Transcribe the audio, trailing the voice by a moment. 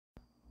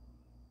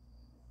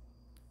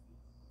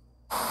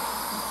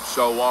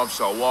Shalom,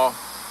 shalom.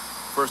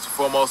 First and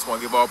foremost, I want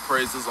to give all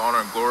praises,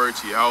 honor, and glory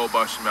to Yahweh,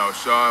 B'Shem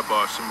Yahushua,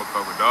 B'Shem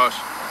HaKadosh.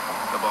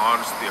 Double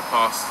honors to the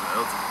apostles and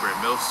elders of the great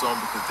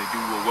millstone because they do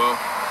well.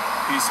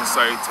 Peace and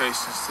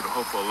salutations to the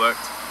hopeful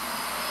elect.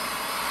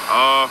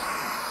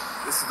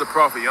 This is the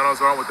prophet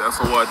Yonos Arm with the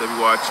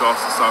SOYWI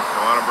Charleston, South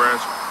Carolina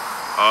branch.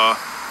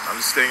 I'm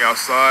just staying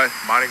outside,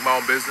 minding my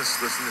own business,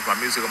 listening to my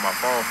music on my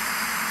phone.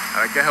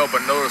 And I can't help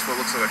but notice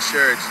what looks like a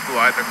chariot just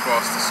gliding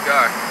across the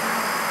sky.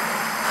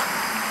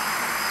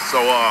 So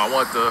I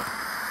wanted to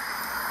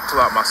pull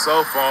out my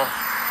cell phone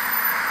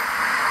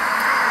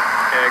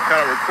and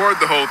kind of record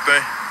the whole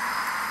thing.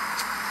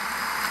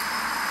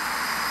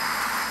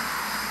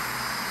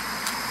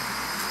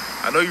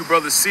 I know you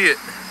brothers see it.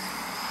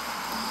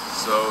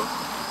 So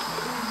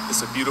it's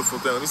a beautiful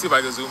thing. Let me see if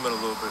I can zoom in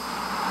a little bit.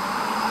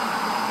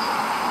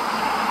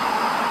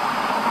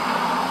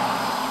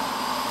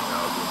 Yeah,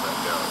 I'll zoom back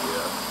down,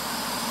 yeah.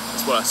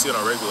 That's what I see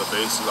on a regular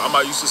basis. I'm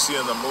not used to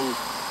seeing them move.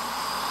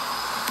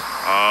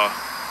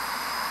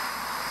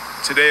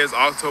 Today is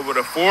October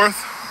the 4th,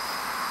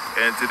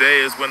 and today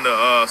is when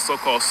the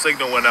so-called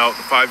signal went out.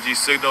 The 5G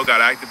signal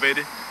got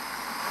activated,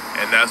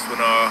 and that's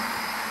when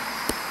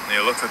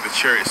it looks like the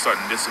chariot is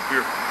starting to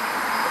disappear.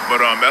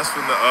 But that's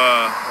when the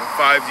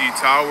 5G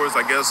towers,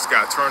 I guess,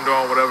 got turned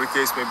on, whatever the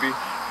case may be,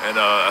 and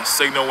a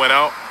signal went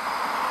out.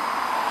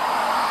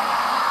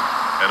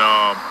 And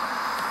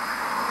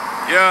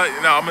yeah, you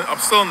know,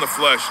 I'm still in the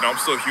flesh, you know, I'm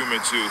still human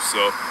too,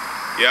 so.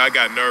 Yeah, I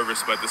got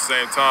nervous, but at the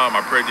same time,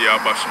 I prayed to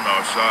Yahweh B'Shem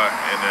Yahushua,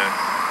 and then,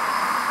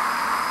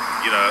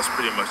 you know, that's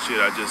pretty much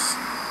it. I just,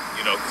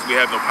 you know, because we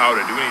have no power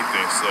to do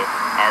anything, so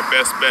our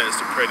best bet is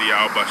to pray to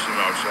Yahweh B'Shem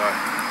Yahushua.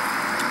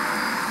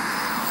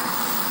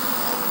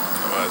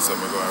 I'm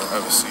gonna go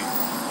have a seat.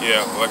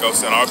 Yeah, like I was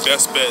saying, our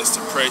best bet is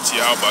to pray to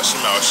Yahweh B'Shem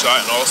Yahushua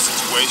in all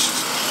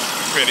situations.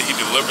 We pray that He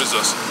delivers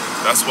us.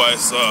 That's why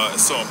it's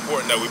so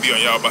important that we be on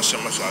Yahweh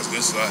B'Shem Yahushua's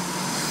good side.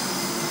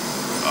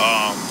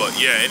 But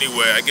yeah,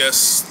 anyway, I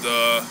guess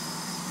the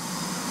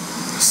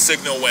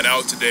signal went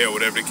out today or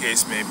whatever the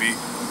case may be.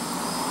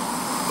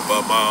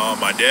 But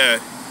my dad,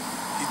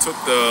 he took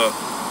the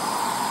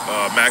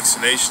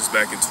vaccinations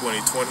back in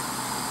 2020.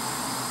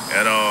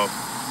 And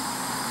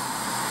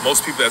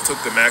most people that took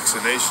the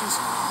vaccinations,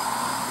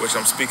 which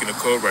I'm speaking to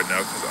code right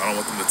now because I don't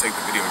want them to take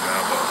the video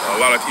down, but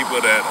a lot of people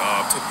that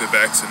took the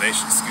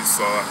vaccinations,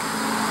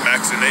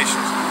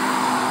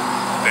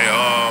 they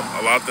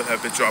a lot of them have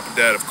been dropping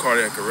dead of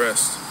cardiac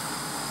arrest,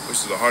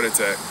 which is a heart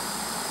attack.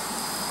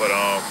 But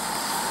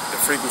the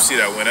frequency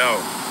that went out,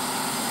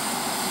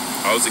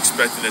 I was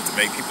expecting it to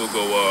make people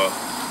go,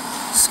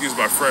 excuse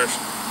my French,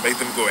 make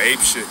them go ape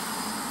shit.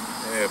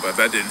 Yeah, but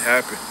that didn't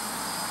happen.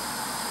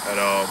 And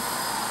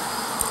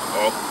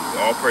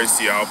all praise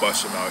to Yahweh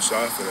B'Shem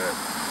Yahushua for that.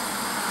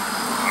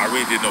 I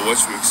really didn't know what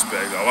to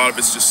expect. A lot of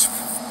it's just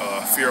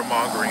fear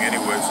mongering,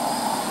 anyways.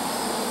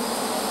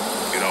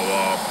 You know,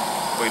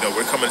 but you know,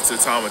 we're coming into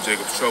the time of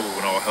Jacob's trouble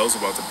when all hell's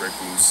about to break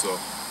loose. So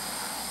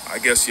I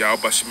guess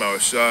Yahweh B'Shem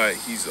Yahushua,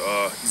 he's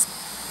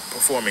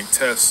performing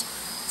tests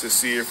to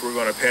see if we're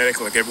going to panic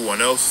like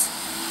everyone else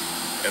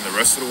and the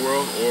rest of the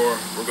world, or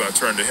we're going to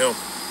turn to Him.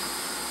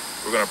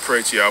 We're going to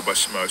pray to Yahweh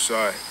B'Shem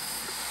Yahushua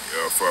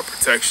for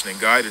protection and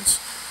guidance,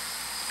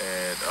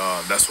 and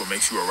that's what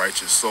makes you a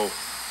righteous soul.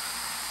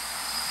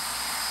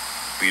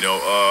 But, you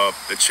know,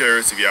 the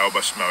chariots of Yahweh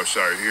B'Shem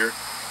Yahushua are here.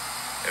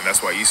 And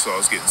that's why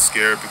Esau is getting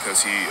scared,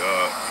 because he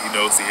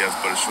knows that he has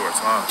but a short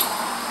time.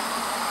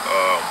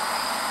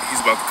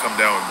 He's about to come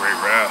down with great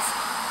wrath,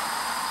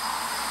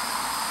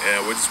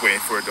 and we're just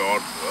waiting for it to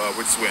all.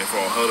 We're just waiting for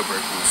all hell to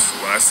break loose.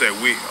 When I say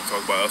we, I'm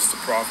talking about us, the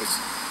prophets,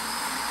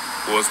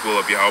 boys will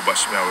of Yahweh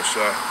B'Shem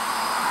Yahushua.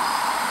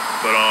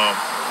 But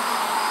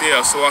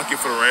yeah,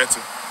 Salaki for the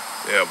ranting.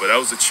 Yeah, but that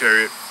was a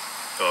chariot,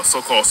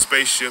 so-called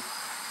spaceship.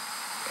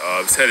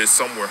 It's headed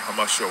somewhere. I'm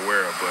not sure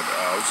where, but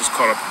I was just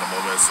caught up in the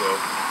moment, so.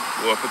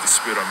 Lord put the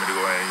spirit on me to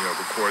go ahead and, you know,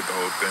 record the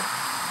whole thing.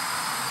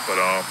 But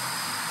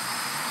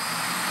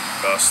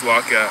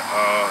Slakia,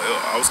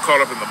 I was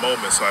caught up in the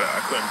moment, so I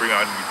couldn't bring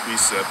out any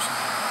precepts.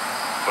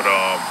 But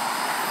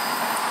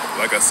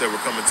like I said,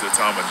 we're coming to the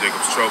time of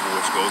Jacob's trouble,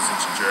 which goes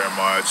into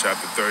Jeremiah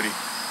chapter 30,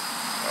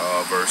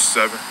 verse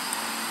 7.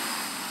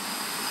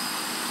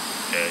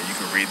 And you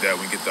can read that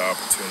when you get the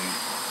opportunity.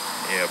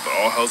 Yeah, but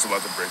all hell's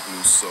about to break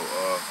loose, so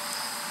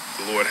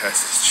the Lord has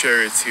His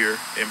chariots here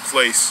in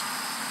place.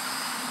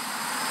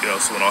 You know,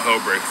 so when all hell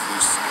breaks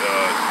loose, you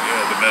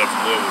know, the men of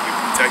the Lord will be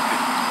protected.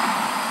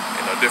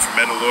 You know, different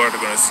men of the Lord are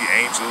going to see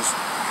angels.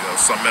 You know,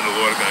 some men of the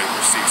Lord are going to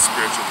receive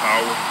spiritual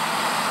power.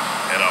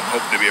 And I'm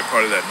hoping to be a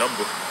part of that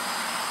number,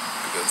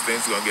 because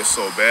things are going to get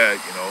so bad,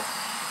 you know.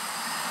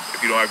 If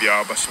you don't have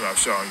Yahweh B'Shem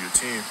Yahushua on your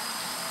team,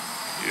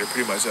 you're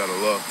pretty much out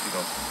of luck, you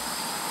know.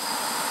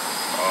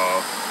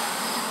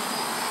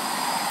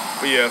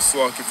 But yeah,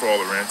 Salaki for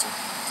all the ranting.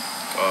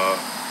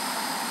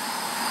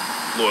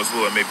 Lord's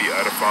will, it may be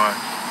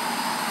edifying.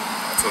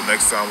 Until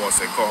next time, I want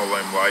to say, call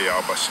Halim La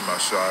Yahweh B'Shem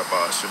Yahushua,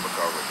 B'Shem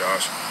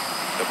HaKadosh.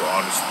 Double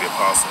honors to the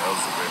apostles and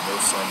elders of the great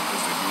millstone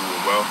because they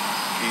do well.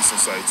 Peace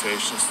and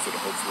salutations to the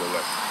hopeful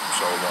elect.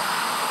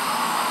 Shalom.